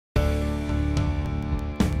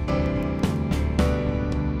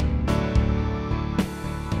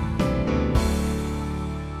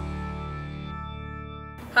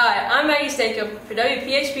Hi, I'm Maggie Stakem for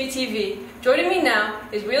WPHP-TV. Joining me now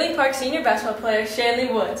is Wheeling Park senior basketball player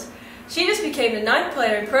Shanley Woods. She just became the 9th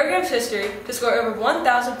player in program's history to score over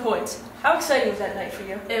 1,000 points. How exciting was that night for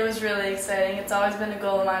you? It was really exciting. It's always been a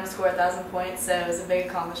goal of mine to score 1,000 points, so it was a big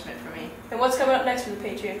accomplishment for me. And what's coming up next for the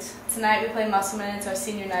Patriots? Tonight we play Musselman, it's our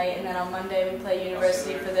senior night, and then on Monday we play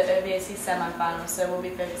University for the OVAC semifinals, so we'll be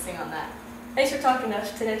focusing on that. Thanks for talking to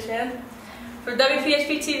us today, Shan. For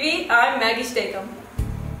WPHP-TV, I'm Maggie Stakem.